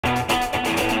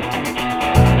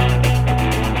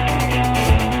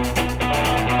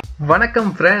வணக்கம்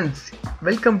friends,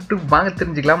 welcome to வாங்க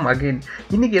தெரிஞ்சுக்கலாம் அகைன்.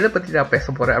 இன்றைக்கி எதை பற்றி நான் பேச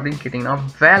போகிறேன் அப்படின்னு கேட்டிங்கன்னா,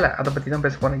 வேலை. அதை பற்றி தான்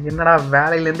பேச போகிறேன். என்னடா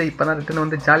வேலையிலேருந்து இப்போ தான் ரிட்டன்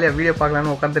வந்து ஜாலியாக வீடியோ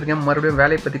பார்க்கலான்னு உட்காந்துருக்கேன், மறுபடியும்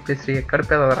வேலையை பற்றி பேசுகிறீங்க,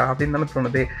 கடுப்பாதரா அப்படின்னு தானே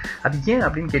தோணுது. அது ஏன்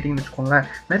அப்படின்னு கேட்டிங்கன்னு வச்சுக்கோங்களேன்,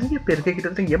 நிறைய பேருக்கு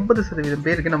கிட்டத்தட்ட 80%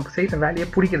 பேருக்கு நம்ம செய்கிற வேலையை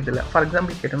பிடிக்கிறது இல்லை. ஃபார்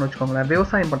எக்ஸாம்பிள் கேட்டேன்னு வச்சுக்கோங்களேன்,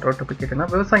 விவசாயம் பண்ணுறவர்கிட்ட போய் கேட்டேன்னா,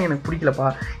 விவசாயம் எனக்கு பிடிக்கலப்பா,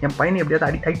 என் பையனை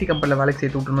எப்படியாவது ஐடி கம்பெனியில் வேலைக்கு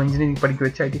சேர்த்து விட்டணும், இன்ஜினியரிங் படிக்க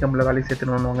வச்சு ஐடி கம்பெனியில் வேலைக்கு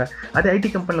சேர்த்துணுவாங்க. அது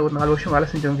ஐடி கம்பெனியில் ஒரு 4 வருஷம் வேலை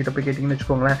செஞ்சவங்க கிட்ட போய் கேட்டிங்கன்னு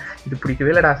வச்சுக்கோங்களேன், இது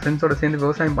பிடிக்கவே இல்லைடா, ஃப்ரெண்ட்ஸோட சேர்ந்து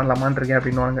விவசாயம் பண்ணலாமான்னு இருக்கேன்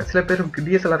அப்படின்னு. சில பேர்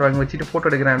டிஎஸ்எல்ஆர் வாங்கி வச்சுட்டு ஃபோட்டோ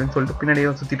எடுக்கிறேன் அப்படின்னு சொல்லிட்டு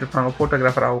பின்னாடியே சுற்றிட்டு இருப்பாங்க,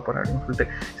 ஃபோட்டோகிராஃபர் ஆக போகிறேன் அப்படின்னு சொல்லிட்டு.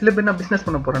 சில பேர் நான் பிஸ்னஸ்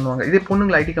பண்ண போகிறேன்னு. இதே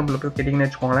பொண்ணுங்களை ஐடி கம்பெனியில் போய் கேட்டிங்கன்னு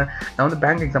வச்சுக்கோங்களேன், நான் வந்து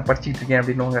பேங்க் எக்ஸாம் படிச்சுட்டு இருக்கேன்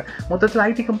அப்படின்னு. மொத்தத்தில்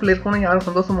ஐடி கம்பெனியில் இருக்கணும் யாரும்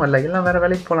சந்தோஷமா இல்லை, எல்லாம் வேறு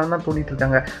வேலைக்கு போகலான்னு தான் தோண்டிட்டு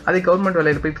இருக்காங்க. அதே கவர்மெண்ட்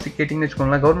வேலையில் போய் கேட்டிங்கன்னு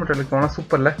வச்சுக்கோங்களேன், கவர்மெண்ட் வேலைக்கு போனால்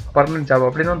சூப்பரில் பர்மனெண்ட் ஜாப்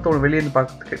அப்படின்னு தான் தோணும் வெளியே இருந்து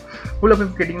பார்க்கறதுக்கு. உள்ள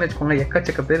போய் கேட்டிங்கன்னு வச்சுக்கோங்க,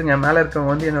 எக்கச்சக்க பேருங்க. மேலே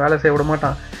இருக்கவங்க வந்து என்ன வேலை செய்ய விட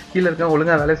மாட்டான், கீழே இருக்கவங்க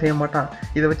ஒழுங்காக வேலை செய்ய மாட்டான்.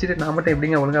 இதை வச்சுட்டு நான் மட்டும்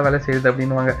எப்படிங்க ஒழுங்காக வேலை செய்யுது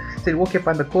அப்படின்வாங்க. சரி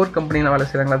ஓகேப்பா, அந்த கோர் கம்பெனியில் வேலை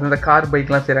செய்கிறாங்களா, அந்த கார்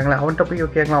பைக்லாம் செய்கிறாங்களா, அவன்கிட்ட போய்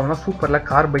கேட்கலாம், அவனா சூப்பரில்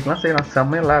கார் பைக்லாம் செய்யலாம்,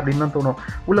 செம்மையில்ல அப்படின்னு தான் தோணும்.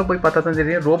 உள்ளே போய் பார்த்தா தான்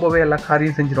தெரியும், ரோபோவே எல்லா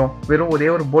காரையும் செஞ்சிடும், வெறும் ஒரே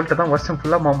ஒரு போல்ட்டை தான் வருஷம்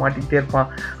ஃபுல்லாக மாட்டிக்கிட்டே இருப்பான்,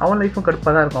 அவன் லைஃப்பும்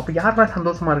கடுப்பாக தான் இருக்கும். அப்போ யாரா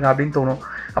சந்தோஷமாக இருக்கா அப்படின்னு தோணும்.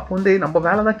 அப்போ வந்து நம்ம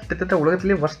வேலை தான் கிட்டத்தட்ட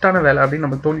உலகத்திலே ஒர்ஸ்டான வேலை அப்படின்னு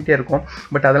நம்ம தோண்டிகிட்டே இருக்கும்.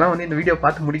 பட் அதெல்லாம் வந்து இந்த வீடியோ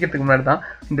பார்த்து முடிக்கிறதுக்கு முன்னாடி தான்,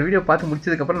 இந்த வீடியோ பார்த்து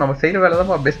முடிச்சதுக்கப்புறம் நம்ம செய்கிற வேலை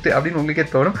தான் பெஸ்ட்டு அப்படின்னு உங்களுக்கே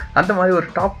தோணும். அந்த மாதிரி ஒரு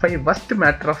top 5 first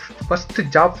matter of first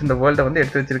jobs இந்த வேர்ல்டை வந்து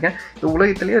எடுத்து வச்சிருக்கேன். இந்த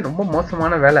உலகத்திலேயே ரொம்ப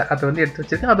மோசமான வேலை அதை வந்து எடுத்து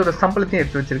வச்சிருக்கேன், அதோட சம்பளத்தையும்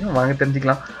எடுத்து வச்சிருக்கேன். வாங்க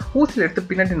தெரிஞ்சுக்கலாம். ஊசியில் எடுத்து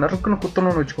பின்னாடி நறுக்குன்னு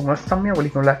குத்தணும்னு வச்சுக்கோங்க, செம்மையாக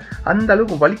வலிக்கும்ல, அந்த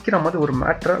அளவுக்கு வலிக்கிற மாதிரி ஒரு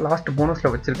மேட்டரை லாஸ்ட்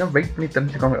போனஸில் வச்சிருக்கேன். வெயிட் பண்ணி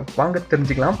தெரிஞ்சுக்கோங்க. வாங்க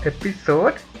தெரிஞ்சுக்கலாம்.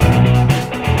 எபிசோட்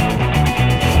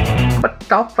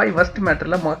டாப் 5 ஃபர்ஸ்ட்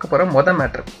மேட்டரில் பார்க்க போகிற மொதல்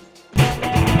மேட்டர்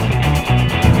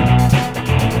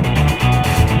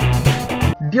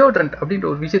டியோட்ரண்ட் அப்படின்ற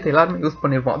ஒரு விஷயத்தை எல்லாருமே யூஸ்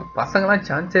பண்ணியிருப்போம். அது பசங்களாம்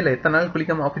சான்ஸே இல்லை, எத்தனை நாள்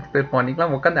குளிக்காமல் ஆஃபீஸ் போயிருப்போம்,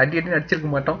 அன்றைக்கெலாம் உட்காந்து அடி அடிச்சிருக்க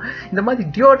மாட்டோம். இந்த மாதிரி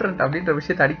டியோட்ரண்ட் அப்படின்ற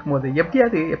விஷயத்தை அடிக்கும் போது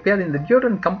எப்பயாவது இந்த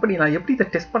டியோட்ரண்ட் கம்பெனிலாம் எப்படி இதை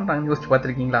டெஸ்ட் பண்ணுறாங்கன்னு யோசிச்சு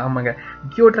பார்த்துருக்கீங்களா? ஆமாங்க,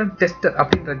 டியோட்ரண்ட் டெஸ்டர்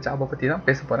அப்படின்ற ஜாபை பற்றி தான்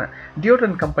பேச போகிறேன்.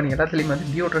 டியோட்ரண்ட் கம்பெனி எல்லாத்துலேயுமே வந்து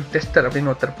டியோட்ரண்ட் டெஸ்டர்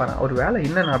அப்படின்னு ஒருத்தர் இருப்பாங்க. ஒரு வேலை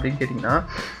என்னென்ன அப்படின்னு கேட்டிங்கன்னா,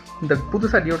 இந்த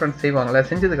புதுசாக டியோட்ரண்ட் செய்வாங்களே,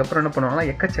 செஞ்சதுக்கப்புறம் என்ன பண்ணுவாங்கன்னா,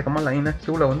 எக்கச்சக்கமாக லைனாக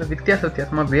க்யூவில் வந்து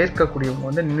வித்தியாசமாக வேர்க்கக்கூடியவங்க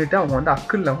வந்து நின்றுட்டு அவங்க வந்து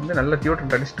அக்கில் வந்து நல்ல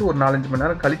டியோட்ரண்ட் அடிச்சுட்டு ஒரு 4-5 மணி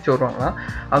நேரம் கழிச்சு வருவாங்களாம்.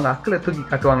 அவங்க அக்கில் தூக்கி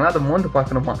காட்டுவாங்களா, அதை மோந்து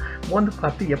பார்க்கணுமா, மோந்து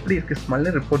பார்த்து எப்படி இருக்குது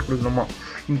ஸ்மெல்னு ரிப்போர்ட் கொடுக்கணுமா.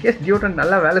 இன்கேஸ் டியோட்ரண்ட்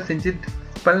நல்லா வேலை செஞ்சு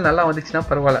ஸ்மெல் நல்லா வந்துச்சுன்னா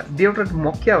பரவாயில்ல, டியோட்ரண்ட்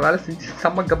மொக்கையாக வேலை செஞ்சு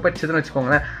செம்ம கப்படிச்சதுன்னு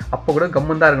வச்சுக்கோங்களேன், அப்போ கூட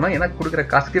கம்மன் தான் இருக்கணும், ஏன்னா கொடுக்குற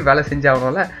காசுக்கு வேலை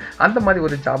செஞ்சாகணும்ல. அந்த மாதிரி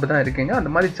ஒரு ஜாப் தான் இருக்குங்க.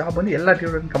 அந்த மாதிரி ஜாப் வந்து எல்லா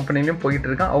டியோட்ரண்ட் கம்பெனிலையும் போயிட்டு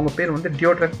இருக்கான். அவங்க பேர் வந்து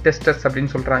டியோட்ரண்ட் டெஸ்டர்ஸ்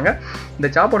அப்படின்னு சொல்கிறாங்க. இந்த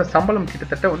ஜாபோட சம்பளம்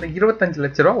கிட்டத்தட்ட வந்து 25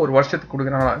 லட்ச ரூபா ஒரு வருஷத்துக்கு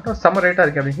கொடுக்குறாங்க. செம்ம ரேட்டாக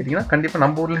இருக்குது அப்படின்னு கேட்டிங்கன்னா, கண்டிப்பாக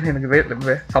நம்ம ஊரில்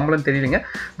எனக்கு சம்பளம் தெரியலைங்க,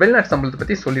 வெளிநாட்டு சம்பளத்தை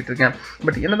பற்றி சொல்லிட்டு இருக்கேன்.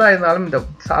 பட் என்னதான் இருந்தாலும் இந்த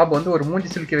ஜாப் வந்து ஒரு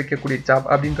மூஞ்சி சிலுக்கி வைக்கக்கூடிய ஜாப்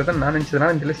அப்படின்றத நான்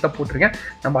நினச்சதுனால இந்த லிஸ்ட்டில் போட்டிருக்கேன்.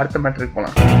 நம்ம அடுத்த மேட்டருக்கு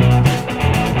போகலாம்.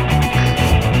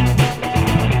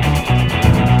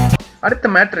 அடுத்த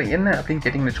மேட்ரு என்ன அப்படின்னு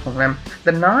கேட்டிங்கன்னு வச்சுக்கோங்களேன்,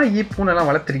 இந்த நாய் பூனைலாம்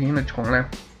வளர்த்துருக்கீங்கன்னு வச்சுக்கோங்களேன்.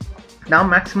 நான்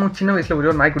மேக்ஸிமம் சின்ன வயசில் ஒரே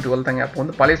ஒரு நாய்க்குட்டி வளர்த்தேங்க. அப்போ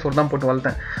வந்து பழைய சோறு தான் போட்டு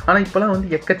வளர்த்தேன். ஆனால் இப்போலாம் வந்து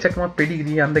எக்கச்சக்கமாக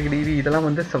பெடிகிரி அந்த கிடிகிரி இதெல்லாம்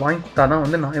வந்து வாங்கி கொடுத்தா தான்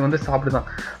வந்து நாய் வந்து சாப்பிடுதான்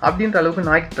அப்படின்ற அளவுக்கு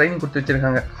நாய்க்கு ட்ரைனிங் கொடுத்து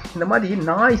வச்சுருக்காங்க. இந்த மாதிரி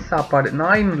நாய் சாப்பாடு,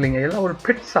 நாயின்னு இல்லைங்க, எல்லாம் ஒரு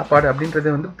பெட் சாப்பாடு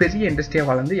அப்படின்றது வந்து பெரிய இண்டஸ்ட்ரியாக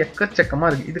வளர்ந்து எக்கச்சக்கமாக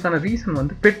இருக்குது. இதுக்கான ரீசன்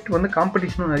வந்து பெட் வந்து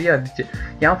காம்படிஷனும் நிறையா இருந்துச்சு.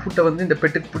 என் ஃபுட்டை வந்து இந்த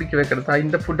பெட்டுக்கு பிடிக்க வைக்கிறதா,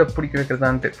 இந்த ஃபுட்டை பிடிக்க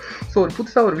வைக்கிறதான்ட்டு. ஸோ ஒரு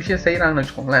புதுசாக ஒரு விஷயம் செய்கிறாங்கன்னு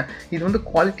வச்சுக்கோங்களேன், இது வந்து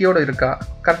குவாலிட்டியோடு இருக்கா,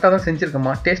 கரெக்டாக தான்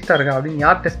செஞ்சுருக்கோமா, டேஸ்ட்டாக இருக்கா அப்படின்னு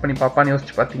யார் டெஸ்ட் பண்ணி பார்ப்பான்னு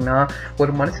யோசிச்சு பார்த்தீங்கன்னா,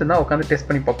 ஒரு மனுஷன் தான் உட்காந்து டெஸ்ட்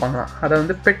பண்ணி பார்ப்பாங்க. அதை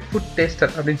வந்து பெட் ஃபுட்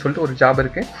டேஸ்டர் அப்படின்னு சொல்லிட்டு ஒரு ஜாப்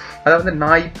இருக்குது. அதாவது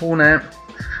நாய், பூனை,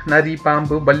 நரி,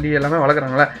 பாம்பு, பல்லி எல்லாமே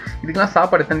வளர்க்குறாங்களா, இதுக்கெல்லாம்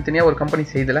சாப்பாடு தனித்தனியாக ஒரு கம்பெனி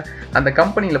செய்யல. அந்த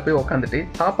கம்பெனியில் போய் உட்காந்துட்டு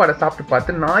சாப்பாடை சாப்பிட்டு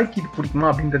பார்த்து நாய்க்கு இது பிடிக்குமா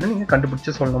அப்படின்றத நீங்கள்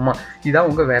கண்டுபிடிச்சி சொல்லணுமா. இதான்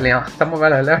உங்கள் வேலையா? செம்ம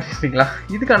வேலை இல்லை அப்படிங்களா?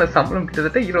 இதுக்கான சம்பளம்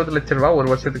கிட்டத்தட்ட 20 லட்ச ரூபா ஒரு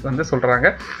வருஷத்துக்கு வந்து சொல்கிறாங்க.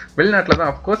 வெளிநாட்டில்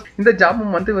தான் அஃப்கோர்ஸ் இந்த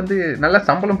ஜாபும் வந்து நல்ல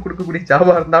சம்பளம் கொடுக்கக்கூடிய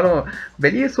ஜாபாக இருந்தாலும்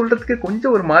வெளியே சொல்கிறதுக்கு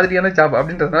கொஞ்சம் ஒரு மாதிரியான ஜாப்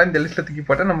அப்படின்றதுனால இந்த லிஸ்ட்டில் தூக்கி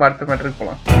போட்டால் நம்ம அடுத்த மேட்டருக்கு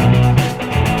போகலாம்.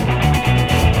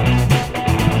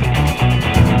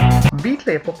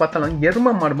 வீட்டில் எப்போ பார்த்தாலும்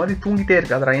எருமை மாடு மாதிரி தூங்கிட்டே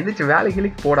இருக்காதரா, எந்திரிச்சு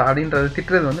வேலைகளுக்கு போடா அப்படின்றது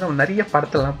திட்டுறது வந்து நம்ம நிறைய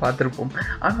படத்தெல்லாம் பார்த்துருப்போம்.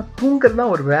 ஆனால் தூங்குறது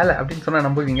தான் ஒரு வேலை அப்படின்னு சொன்னால்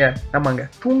நம்புவீங்க? நம்பங்க,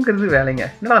 தூங்குறது வேலைங்க.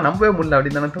 என்னடா நம்பவே முடியல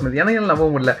அப்படின்னு தானே தோணுது. எனக்கு நம்ப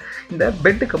முடியல. இந்த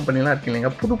பெட்டு கம்பெனிலாம் இருக்கு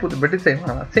இல்லைங்க, புது பெட்டு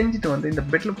செய்வாங்க. செஞ்சுட்டு வந்து இந்த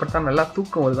பெட்டில் படுத்தா நல்லா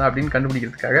தூக்கம் வருதா அப்படின்னு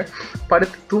கண்டுபிடிக்கிறதுக்காக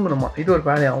படுத்து தூங்கணுமா, இது ஒரு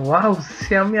வேலையா? வாவ்,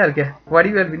 செம்மையாக இருக்கே.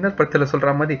 வடிவேல் வின்னர் படத்தில்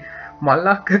சொல்கிற மாதிரி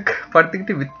மல்லாக்க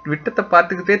படுத்துக்கிட்டு விட்டத்தை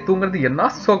பார்த்துக்கிட்டே தூங்குறது என்ன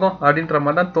சுகம் அப்படின்ற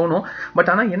மாதிரி தான் தோணும். பட்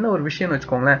ஆனால் என்ன ஒரு விஷயம்னு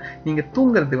வச்சுக்கோங்களேன், நீங்கள்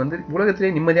தூங்குறது வந்து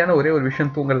உலகத்திலே நிம்மதியான ஒரே ஒரு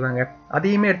விஷயம் தூங்குறதாங்க.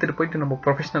 அதையுமே எடுத்துகிட்டு போயிட்டு நம்ம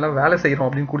ப்ரொஃபஷனலாக வேலை செய்கிறோம்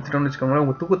அப்படின்னு கொடுத்துட்டோம்னு வச்சுக்கோங்களேன்,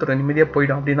 உங்கள் தூக்கத்தோட நிம்மதியாக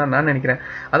போயிடும் அப்படின்னு தான் நான் நினைக்கிறேன்.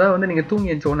 அதாவது வந்து நீங்கள்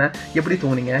தூங்கி எழுந்தோன்னே எப்படி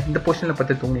தூங்குனீங்க, இந்த பொசிஷனில்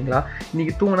பார்த்து தூங்குனீங்களா,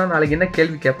 இன்றைக்கி தூங்கினா நாளைக்கு என்ன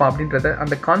கேள்வி கேட்பான் அப்படின்றத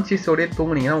அந்த கான்சியஸோடய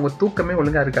தூங்குனீங்கன்னா உங்கள் தூக்கமே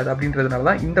ஒழுங்காக இருக்காது. அப்படின்றதுனால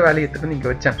தான் இந்த வேலையை எடுத்துகிட்டு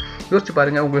நீங்கள் வச்சேன். யோசிச்சு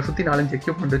பாருங்கள், உங்களை சுற்றி 4-5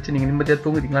 எக்யூப்மெண்ட் வச்சு நீங்கள் நிம்மதியாக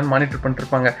தூங்குறீங்களான்னு மானிட்டர்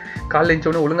பண்ணிருப்பாங்க. காலையில்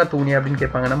எழுந்தோடனே ஒழுங்காக தூங்குனியா அப்படின்னு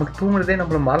கேட்பாங்க. நமக்கு தூங்குறதே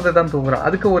நம்மள மறந்து தான் தூங்குறோம்.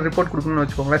 அதுக்கு ஒரு ரிப்போர்ட் கொடுக்கணும்னு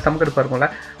வச்சுக்கோங்களேன், சமக்கெடுப்பாக இருக்கும்ல,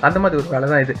 அந்த மாதிரி ஒரு வேலை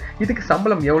தான் இது. இதுக்கு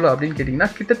சம்பளம் எவ்வளோ அப்படின்னு கேட்டிங்கன்னா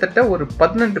கிட்டத்தட்ட ஒரு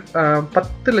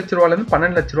 10 லட்ச ரூபாலேருந்து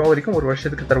 12 லட்ச ரூபா வரைக்கும் ஒரு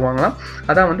வருஷத்துக்கு தருவாங்களாம்.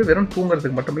 அதான் வந்து வெறும்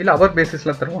தூங்குறதுக்கு மட்டும் இல்லை, அவர்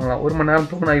பேசிஸில் தருவாங்களாம். 1 மணி நேரம்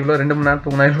தூங்கினா இவ்வளோ, 2 மணி நேரம்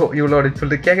தூங்கினா இவ்வளோ அப்படின்னு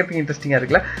சொல்லிட்டு கேட்கறதுக்கு இன்ட்ரெஸ்டிங்காக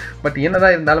இருக்குல்ல. பட்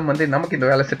என்னதான் இருந்தாலும் வந்து நமக்கு இந்த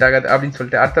வேலை செட் ஆகாது அப்படின்னு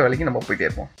சொல்லிட்டு அடுத்த வேலைக்கு நம்ம போயிட்டே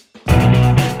இருப்போம்.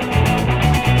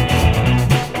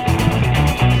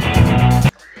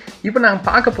 இப்போ நாங்கள்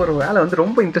பார்க்க போகிற வேலை வந்து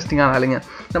ரொம்ப இன்ட்ரெஸ்டிங்கான ஆளுங்க.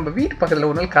 நம்ம வீட்டு பக்கத்தில்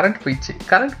ஒரு நாள் கரண்ட்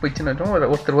போயிடுச்சுன்னு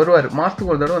ஒருத்தர் வருவார்.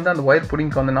 மாதத்துக்கு ஒரு தடவை வந்து அந்த ஒயர்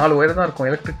பிடிக்கும். அந்த 4 ஒயர் தான் இருக்கும்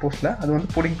எலக்ட்ரிக் போஸ்ட்டில், அது வந்து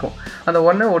பிடிக்கும். அந்த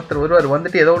உடனே ஒருத்தர் வருவார்,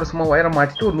 வந்துட்டு ஏதோ ஒரு சும்மா ஒயரை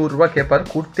மாற்றிட்டு ஒரு 100 ரூபா கேட்பார்.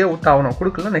 கொடுத்தே விட்டாகணும்,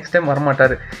 கொடுக்கல நெக்ஸ்ட் டைம்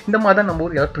வரமாட்டார். இந்த மாதிரி தான் நம்ம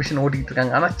ஊர் எலக்ட்ரிஷியன் ஓட்டிகிட்டு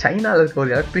இருக்காங்க. ஆனால் சைனாவில் இருக்க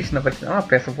ஒரு எலக்ட்ரிஷியனை பற்றி தான் நான்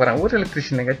பேச போகிறேன். ஒரு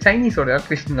எலக்ட்ரிஷியன் இல்லைங்க, சைனீஸோட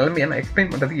எலக்ட்ரிஷியன் நிலைமை என்ன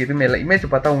எக்ஸ்பிளைன் பண்ணுறதுக்கு எதுவுமே இல்லை. இமேஜ்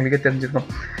பார்த்தா உங்களுக்கே தெரிஞ்சிருக்கும்.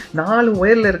 4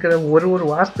 ஒயரில் இருக்கிற ஒரு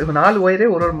வாரத்துக்கு 4 ஒயரே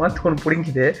ஒரு மாதத்துக்கு ஒன்று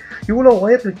பிடிக்குது. இவ்வளோ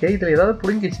ஒயர் இருக்கு, இதில் ஏதாவது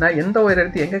பிடிங்கிச்சுன்னா எந்த ஒயர்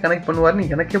எடுத்து எங்கே கனெக்ட் பண்ணுவார்னு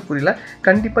எனக்கே புரியல.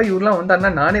 கண்டிப்பாக இவரெலாம் வந்தாருன்னா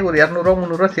நானே ஒரு 200 ரூபா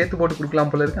 300 ரூபா சேர்த்து போட்டு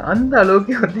கொடுக்கலாம் போல இருக்கு. அந்த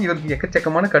அளவுக்கு வந்து இவருக்கு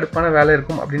எக்கச்சக்கமான கடுப்பான வேலை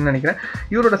இருக்கும் அப்படின்னு நினைக்கிறேன்.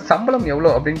 இவரோட சம்பளம் எவ்வளோ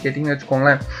அப்படின்னு கேட்டிங்கன்னு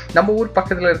வச்சுக்கோங்களேன், நம்ம ஊர்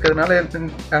பக்கத்தில் இருக்கிறதுனால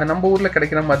நம்ம ஊரில்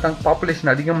கிடைக்கிற மாதிரி தான்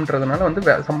பாப்புலேஷன் அதிகம்ன்றதுனால வந்து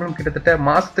சம்பளம் கிட்டத்தட்ட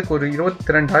மாதத்துக்கு ஒரு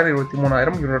 22,000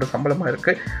 23,000 இவரோட சம்பளமாக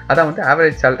இருக்குது. அதான் வந்து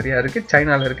ஆவரேஜ் சேலரியாக இருக்குது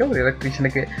சைனாவில் இருக்க ஒரு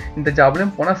எலக்ட்ரிஷியனுக்கு. இந்த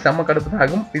ஜாப்லையும் போனால் செம்ம கடுப்பு தான்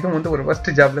ஆகும். இதுவும் வந்து ஒரு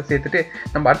ஃபர்ஸ்ட் ஜாபில் சேர்த்துட்டு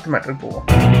நம்ம அடுத்த மேட்டருக்கு போவோம்.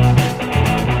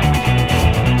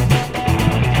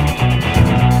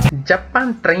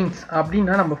 ஜப்பான் ட்ரெயின்ஸ்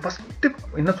அப்படின்னா நம்ம ஃபஸ்ட்டு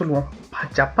என்ன சொல்லுவோம்,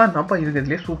 ஜப்பான் தான்ப்பா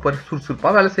இருக்கிறதுலே சூப்பர்,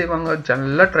 சுறுசுறுப்பாக வேலை செய்வாங்க,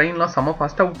 நல்ல ட்ரெயின்லாம் செம்ம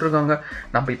ஃபாஸ்ட்டாக விட்டுருக்காங்க.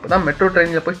 நம்ம இப்போ தான் மெட்ரோ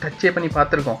ட்ரெயினில் போய் டச்சே பண்ணி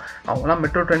பார்த்துருக்கோம். அவங்களாம்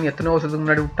மெட்ரோ ட்ரெயின் எத்தனை வருஷத்துக்கு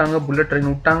முன்னாடி விட்டாங்க, புல்லட் ட்ரெயின்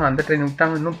விட்டாங்க, அந்த ட்ரெயின்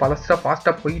விட்டாங்க, இன்னும் பலசாக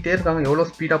ஃபாஸ்ட்டாக போயிட்டே இருக்காங்க, எவ்வளோ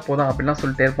ஸ்பீடாக போதும் அப்படிலாம்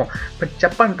சொல்லிட்டே இருப்போம். பட்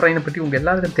ஜப்பான் ட்ரெயினை பற்றி உங்கள்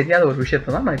எல்லாருக்கும் தெரியாத ஒரு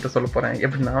விஷயத்தை தான் நான் இப்போ சொல்ல போகிறேன்.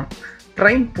 எப்படின்னா,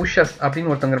 ட்ரெயின் புஷர்ஸ் அப்படின்னு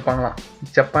ஒருத்தவங்க இருப்பாங்களாம்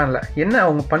ஜப்பானில். என்ன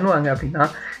அவங்க பண்ணுவாங்க அப்படின்னா,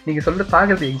 நீங்கள் சொல்லிட்டு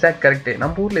பார்க்குறது எக்ஸாக்ட் கரெக்டு.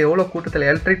 நம்ம ஊரில் எவ்வளோ கூட்டத்தில்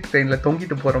எலக்ட்ரிக் ட்ரெயினில்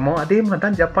தொங்கிட்டு போகிறோமோ அதே மாதிரி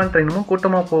தான் ஜப்பான் ட்ரெயினும்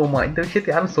கூட்டமாக போகுமா. இந்த விஷயத்தை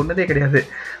யாரும் சொன்னதே கிடையாது.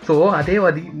 ஸோ அதே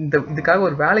மாதிரி இதுக்காக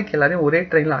ஒரு வேலைக்கு எல்லாரையும் ஒரே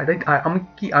ட்ரெயினில்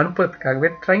அமுக்கி அனுப்புறதுக்காகவே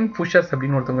ட்ரெயின் புஷர்ஸ்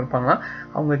அப்படின்னு ஒருத்தவங்க இருப்பாங்களாம்.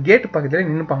 அவங்க கேட்டு பக்கத்துலேயே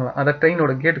நின்றுப்பாங்களாம். அந்த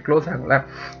ட்ரெயினோட கேட்டு க்ளோஸ் ஆகல,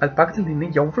 அது பக்கத்தில்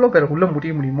நின்று எவ்வளோ பேர் உள்ளே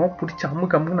முடியுமோ பிடிச்சி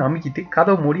அமுக்குன்னு அமுக்கிட்டு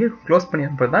கதவை மூடிய க்ளோஸ் பண்ணி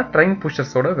அனுப்புறது தான் ட்ரெயின்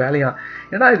புஷர்ஸோட வேலையா.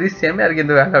 ஏன்னா இது செம்மையாக இருக்குது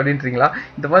இந்த வேலை அப்படின்றீங்களா?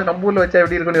 இந்த மாதிரி நம்ம ஊரில் வச்சா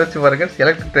எப்படி இருக்குன்னு யோசிச்சு பாருங்க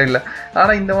எலக்ட்ரிக் ட்ரெயினில்.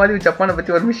 ஆனால் இந்த மாதிரி ஜப்பானை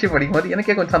பற்றி ஒரு விஷயம் படிக்கும்போது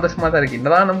எனக்கே கொஞ்சம் சந்தோஷமாக தான் இருக்குது.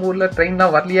 என்னதான் நம்ம ஊரில்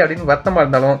ட்ரெயின்லாம் வரலையே அப்படின்னு வருத்தமாக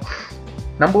இருந்தாலும்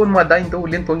நம்ம ஊர் மாதிரி தான் இந்த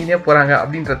ஊர்லேயும் தொங்கினே போகிறாங்க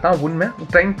அப்படின்றது தான் உண்மை.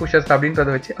 ட்ரெயின் புஷர்ஸ் அப்படின்றத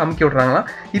வச்சு அமுக்கி விட்றாங்களாம்.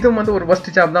 இதுவும் வந்து ஒரு ஃபர்ஸ்ட்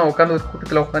ஜாப் தான். உட்காந்து ஒரு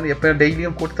கூட்டத்தில் உட்காந்து எப்போ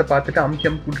டெய்லியும் கூட்டத்தை பார்த்துட்டு அமுக்கி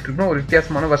கூட்டிட்டு இருக்கணும். ஒரு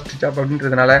வித்தியாசமான ஃபர்ஸ்ட் ஜாப்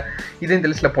அப்படின்றதுனால இது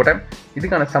இந்த லிஸ்ட்டில் போட்டேன்.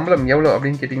 இதுக்கான சம்பளம் எவ்வளோ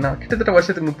அப்படின்னு கேட்டிங்கன்னா கிட்டத்தட்ட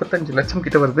வருஷத்துக்கு 35 லட்சம்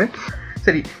கிட்ட வருது.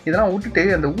 சரி, இதெல்லாம் விட்டுட்டு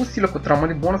அந்த ஊசியில் குத்துற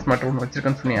மாதிரி போனஸ் மேட்டர் ஒன்று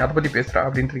வச்சிருக்கேன்னு சொன்னீங்க, அதை பற்றி பேசுகிறா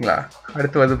அப்படின்றீங்களா?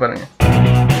 அடுத்து வந்து பாருங்கள்.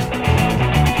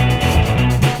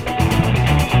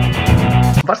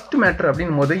 ஃபர்ஸ்ட் மேட்டர்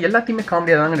அப்படின் போது எல்லாத்தையுமே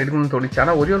காமெடியாக தாங்க எடுக்கணும்னு தோணுச்சு.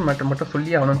 ஆனால் ஒரே ஒரு மேட்டர் மட்டும்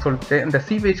சொல்லி ஆகணும்னு சொல்லிட்டு, இந்த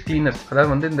சீவேஜ் கிளீனர்ஸ்,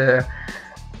 அதாவது வந்து இந்த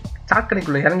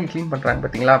சாக்கடைக்குள்ளே இறங்கி க்ளீன் பண்ணுறாங்க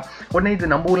பார்த்தீங்களா. உடனே இது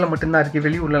நம்ம ஊரில் மட்டும்தான் இருக்குது,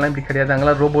 வெளியூர்லலாம் இப்படி கிடையாது,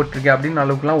 அங்கெல்லாம் ரோபோட் இருக்குது அப்படின்னு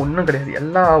அளவுக்குலாம் ஒன்றும் கிடையாது.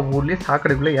 எல்லா ஊர்லேயும்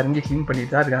சாக்கடைக்குள்ளே இறங்கி க்ளீன்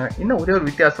பண்ணிட்டு தான் இருக்காங்க. என்ன ஒரே ஒரு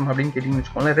வித்தியாசம் அப்படின்னு கேட்டிங்கன்னு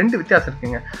வச்சுக்கோங்களேன், 2 வித்தியாசம்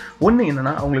இருக்குங்க. ஒன்று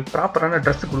என்னென்னா, அவங்களுக்கு ப்ராப்பரான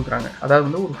ட்ரெஸ் கொடுக்குறாங்க. அதாவது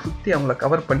வந்து ஒரு சுற்றி அவங்கள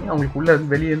கவர் பண்ணி அவங்களுக்கு உள்ளே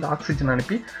இருந்து வெளியே இருந்து ஆக்சிஜன்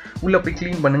அனுப்பி உள்ளே போய்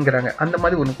க்ளீன் பண்ணுங்கிறாங்க. அந்த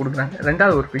மாதிரி ஒன்று கொடுக்குறாங்க.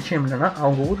 ரெண்டாவது ஒரு விஷயம் என்னென்னா,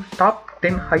 அவங்க ஊர் டாப்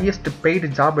 10 ஹையஸ்ட் பெய்டு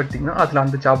ஜாப் எடுத்திங்கன்னா அதில்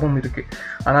அந்த ஜாபும் இருக்குது.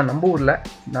 ஆனால் நம்ம ஊரில்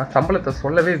நான் சம்பளத்தை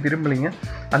சொல்லவே விரும்பலைங்க.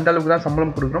 அந்த அளவுக்கு தான்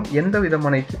சம்பளம் கொடுக்குறோம். எந்த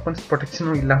விதமான எக்யூப்மெண்ட்ஸ்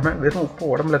ப்ரொடெக்ஷனும் இல்லாமல் வெறும் உப்பு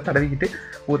உடம்புல தடவிக்கிட்டு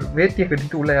ஒரு வேட்டியை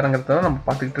கட்டிட்டு உள்ளே இறங்குறத தான் நம்ம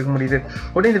பார்த்துக்கிட்டு இருக்க முடியுது.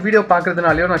 உடனே இந்த வீடியோ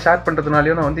பார்க்குறதுனாலையோ நான் ஷேர்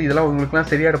பண்ணுறதுனாலையோ நான் வந்து இதெல்லாம் உங்களுக்குலாம்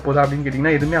சரியாட போதா அப்படின்னு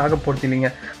கேட்டிங்கன்னா எதுவுமே ஆக போகிறது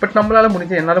இல்லைங்க. பட் நம்மளால்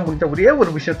என்னால் முடிஞ்ச ஒரே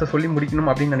ஒரு விஷயத்தை சொல்லி முடிக்கணும்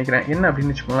அப்படின்னு நினைக்கிறேன். என்ன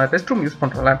அப்படின்னு வச்சுக்கோங்களேன், rest room use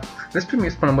பண்ணுறோம்ல, rest room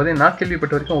use பண்ணும்போது நான்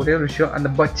கேள்விப்பட்ட வரைக்கும் ஒரே ஒரு விஷயம்,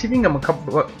 அந்த பச்சிவிங்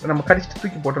நம்ம கடிச்சிட்டு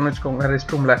தூக்கி போட்டோம்னு வச்சுக்கோங்க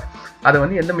ரெஸ்ட் ரூமில், அதை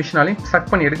வந்து எந்த மிஷினாலையும் சக்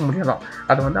பண்ணி எடுக்க முடியாதான்.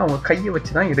 அதை வந்து அவங்க கையை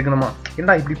வச்சு தான் எடுக்கணுமா.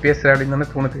 என்ன இப்படி பேசுகிற அப்படின்னு தானே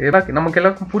தோணுது. நமக்கு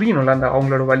எல்லாருக்கும் புரியணும்ல அந்த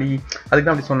அவங்களோட வழி. அதுக்கு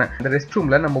தான் அப்படி சொன்னேன். இந்த ரெஸ்ட்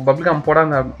ரூமில் நம்ம பபிள்காம்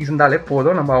போடாம இருந்தாலே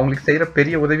போதும், நம்ம அவங்களுக்கு செய்கிற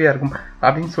பெரிய உதவியாக இருக்கும்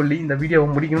அப்படின்னு சொல்லி இந்த வீடியோவை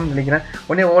முடிக்கணும்னு நினைக்கிறேன்.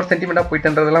 உடனே ஓவர் சென்டிமெண்ட்டாக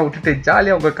போயிட்டுன்றதெல்லாம் விட்டுட்டு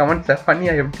ஜாலியாக உங்கள் கமெண்ட்ஸை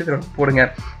ஃபன்னியாக எப்படி போடுங்க.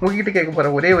 உங்ககிட்ட கேட்க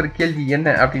போகிற ஒரே ஒரு கேள்வி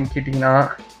என்ன அப்படின்னு கேட்டிங்கன்னா,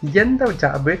 எந்த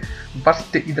ஜாபு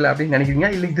ஃபஸ்ட்டு இதில் அப்படின்னு நினைக்கிறீங்க,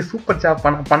 இல்லை இது சூப்பர் ஜாப்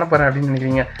பண்ண போகிறேன் அப்படின்னு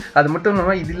நினைக்கிறீங்க. அது மட்டும்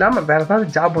இல்லாமல் இது இல்லாமல் வேறு ஏதாவது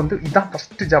ஜாப் வந்து இதுதான்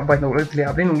ஃபஸ்ட்டு ஜாப்பாக இந்த உலகத்துலேயே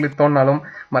அப்படின்னு உங்களுக்கு தோணாலும்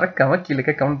மறக்காமல்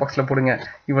கீழே கமெண்ட் பாக்ஸில் போடுங்க.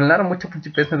 இவ்வளோ நேரம் மூச்சு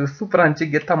பிடிச்சி பேசுனது சூப்பராக இருந்துச்சு,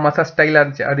 கெத்தா மாசா ஸ்டைலாக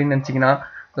இருந்துச்சு அப்படின்னு நினச்சிங்கன்னா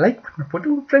லைக் பண்ண போட்டு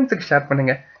உங்கள் ஃப்ரெண்ட்ஸுக்கு ஷேர்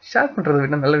பண்ணுங்கள். ஷேர் பண்ணுறதை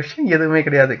விட நல்ல விஷயம் எதுவுமே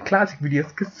கிடையாது. கிளாசிக்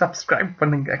வீடியோஸ்க்கு சப்ஸ்கிரைப்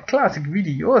பண்ணுங்கள். கிளாசிக்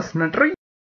வீடியோஸ் நன்றி.